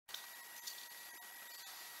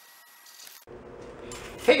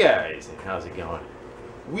Hey guys, how's it going?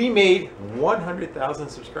 We made 100,000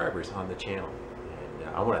 subscribers on the channel, and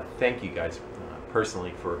I want to thank you guys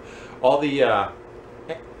personally for all the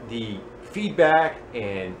feedback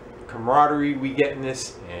and camaraderie we get in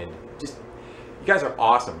this, and just you guys are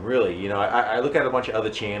awesome, really. You know, I look at a bunch of other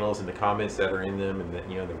channels and the comments that are in them, and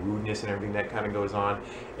the rudeness and everything that kind of goes on,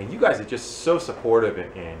 and you guys are just so supportive,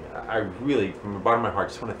 and I really, from the bottom of my heart,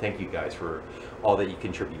 just want to thank you guys for all that you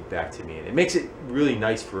contribute back to me, and it makes it really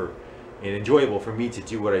nice and enjoyable for me to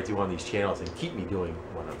do what I do on these channels and keep me doing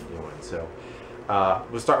what I'm doing. So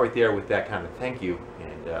we'll start right there with that kind of thank you,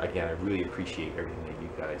 and again, I really appreciate everything that you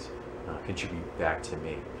guys contribute back to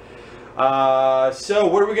me. So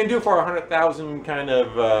what are we gonna do for our 100,000 kind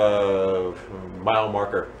of mile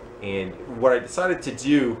marker? And what I decided to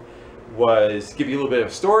do was give you a little bit of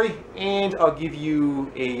a story, and I'll give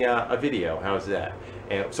you a video. How's that?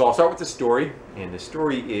 And so I'll start with the story, and the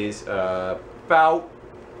story is about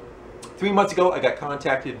 3 months ago I got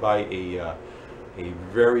contacted by a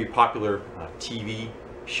very popular TV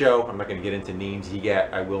show. I'm not going to get into names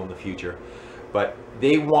yet, I will in the future, but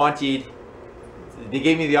they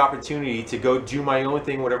gave me the opportunity to go do my own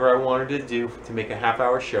thing, whatever I wanted to do, to make a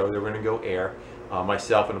half-hour show. They were going to go air,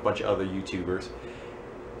 myself and a bunch of other YouTubers.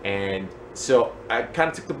 And so I kind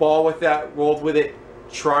of took the ball with that, rolled with it,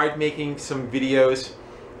 tried making some videos.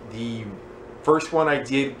 The first one I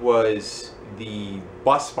did was the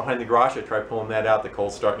bus behind the garage. I tried pulling that out, the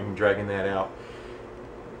cold start, and dragging that out.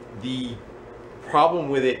 The problem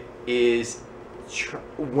with it is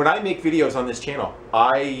when I make videos on this channel,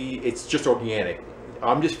 it's just organic.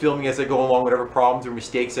 I'm just filming as I go along. Whatever problems or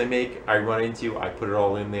mistakes I make, I run into, I put it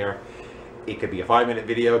all in there. It could be a 5-minute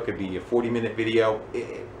video, it could be a 40-minute video.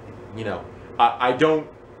 I don't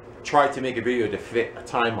try to make a video to fit a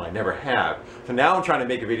timeline, never have. So now I'm trying to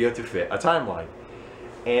make a video to fit a timeline,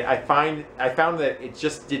 and I found that it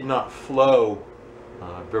just did not flow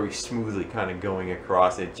very smoothly, kind of going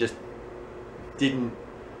across. It just didn't.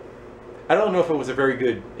 I don't know if it was a very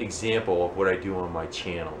good example of what I do on my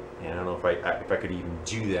channel, and I don't know if I could even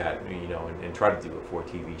do that, and try to do it for a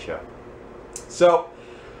TV show. So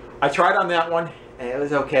I tried on that one, and it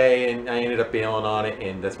was okay, and I ended up bailing on it,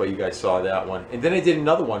 and that's why you guys saw that one. And then I did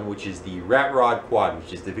another one, which is the Rat Rod Quad,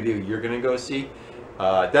 which is the video you're gonna go see.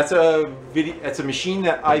 That's a machine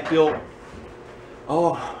that I built,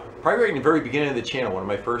 probably right in the very beginning of the channel. One of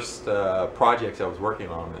my first projects I was working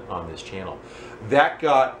on this channel. That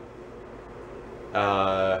got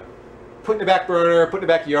put in the back burner, put in the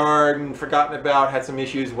backyard, and forgotten about, had some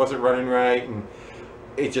issues, wasn't running right, and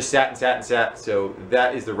it just sat and sat and sat. So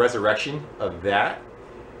that is the resurrection of that,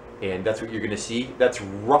 and that's what you're going to see. That's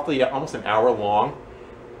roughly almost an hour long.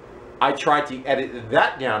 I tried to edit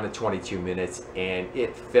that down to 22 minutes, and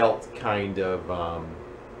it felt kind of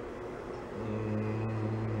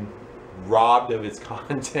robbed of its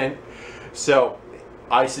content. So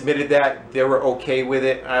I submitted that. They were okay with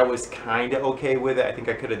it. I was kind of okay with it. I think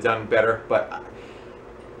I could have done better, but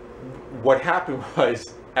what happened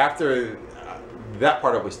was, after that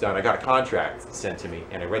part of it was done, I got a contract sent to me,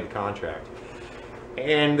 and I read the contract,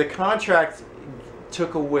 and the contract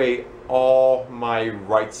took away all my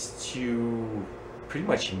rights to pretty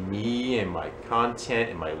much me and my content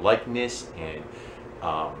and my likeness, and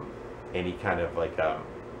any kind of like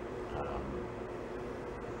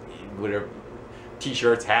whatever,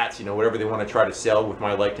 t-shirts, hats, whatever they want to try to sell with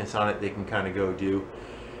my likeness on it, they can kind of go do.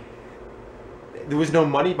 There was no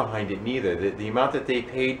money behind it neither. The amount that they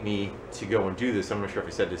paid me to go and do this, I'm not sure if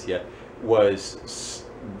I said this yet, was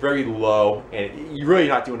very low, and you're really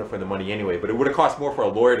not doing it for the money anyway, but it would have cost more for a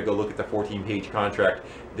lawyer to go look at the 14-page contract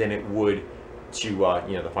than it would to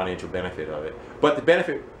the financial benefit of it. But the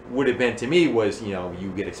benefit would have been to me was,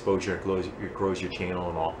 you get exposure, it grows your channel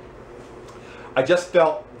and all. I just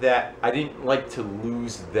felt that I didn't like to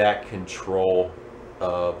lose that control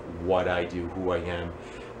of what I do, who I am.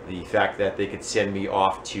 The fact that they could send me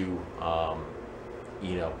off to,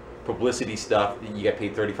 publicity stuff. You get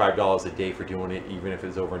paid $35 a day for doing it, even if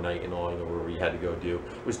it's overnight and all, wherever you had to go do.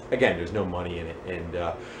 It was, again, there's no money in it,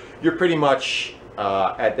 and you're pretty much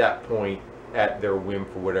at that point at their whim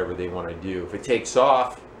for whatever they want to do. If it takes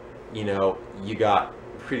off, you got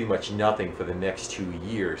pretty much nothing for the next 2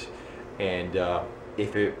 years. And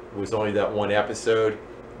if it was only that one episode,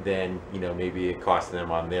 then maybe it cost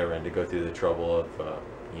them on their end to go through the trouble of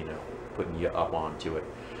putting you up onto it.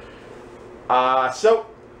 So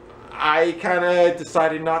I kind of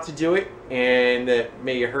decided not to do it, and that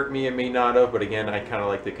may hurt me, it may not have, but again, I kind of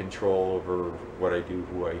like the control over what I do,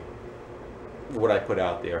 what I put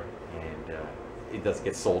out there, and it doesn't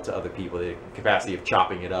get sold to other people. The capacity of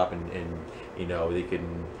chopping it up, and they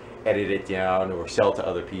can edit it down or sell to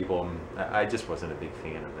other people. And I just wasn't a big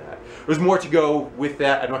fan of that. There's more to go with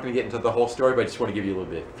that. I'm not going to get into the whole story, but I just want to give you a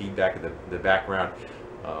little bit of feedback of the background,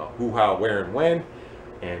 who, how, where, and when.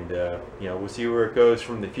 And you know, we'll see where it goes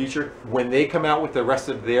from the future. When they come out with the rest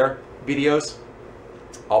of their videos,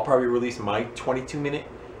 I'll probably release my 22-minute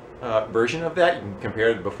version of that. You can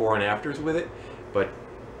compare the before and afters with it, but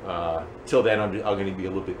till then I'm going to be a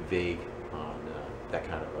little bit vague on that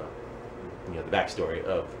kind of you know, the backstory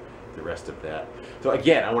of the rest of that. So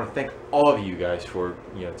again, I want to thank all of you guys for,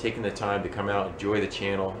 you know, taking the time to come out, enjoy the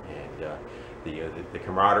channel, and the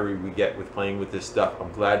camaraderie we get with playing with this stuff.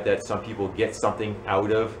 I'm glad that some people get something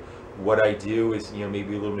out of what I do, is, you know,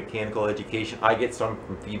 maybe a little mechanical education. I get some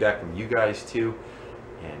from feedback from you guys too,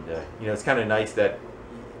 and you know, it's kind of nice that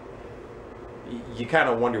you kind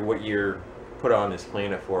of wonder what you're put on this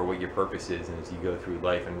planet for, what your purpose is, and as you go through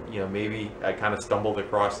life. And you know, maybe I kind of stumbled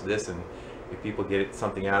across this, and if people get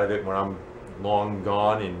something out of it when I'm long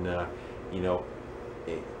gone, and you know,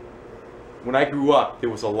 when I grew up, there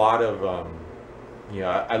was a lot of you know,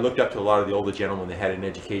 I looked up to a lot of the older gentlemen that had an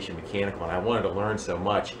education mechanical, and I wanted to learn so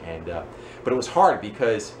much. And but it was hard,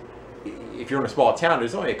 because if you're in a small town,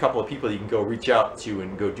 there's only a couple of people you can go reach out to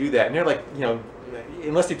and go do that, and they're like, you know,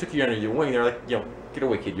 unless they took you under your wing, they're like, you know, get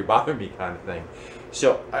away, kid, you're bothering me, kind of thing.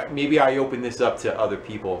 So maybe I open this up to other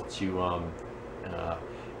people to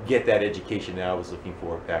get that education that I was looking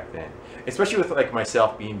for back then. Especially with like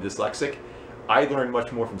myself being dyslexic, I learned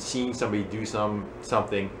much more from seeing somebody do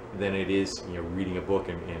something than it is, you know, reading a book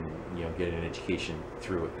and you know, getting an education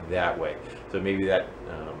through it that way. So maybe that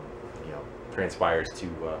you know, transpires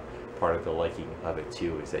to part of the liking of it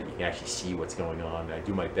too, is that you can actually see what's going on. And I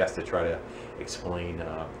do my best to try to explain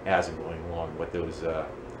as I'm going along what those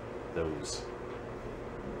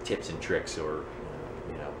tips and tricks, or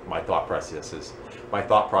you know, my thought process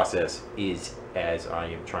is as I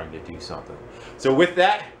am trying to do something. So with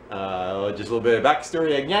that, just a little bit of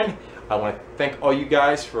backstory again. I want to thank all you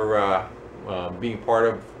guys for being part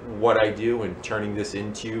of what I do and turning this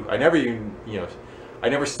into. I never even, you know, I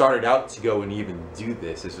never started out to go and even do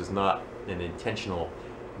this. This was not an intentional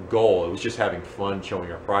goal. It was just having fun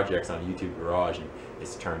showing our projects on YouTube Garage, and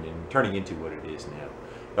it's turning into what it is now.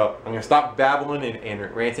 So I'm going to stop babbling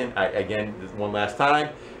and ranting. Again, one last time,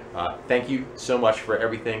 thank you so much for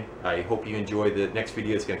everything. I hope you enjoy the next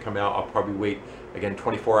video that's going to come out. I'll probably wait, again,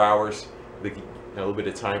 24 hours, a little bit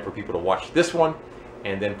of time for people to watch this one,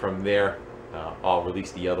 and then from there, I'll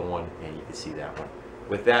release the other one, and you can see that one.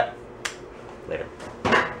 With that, later.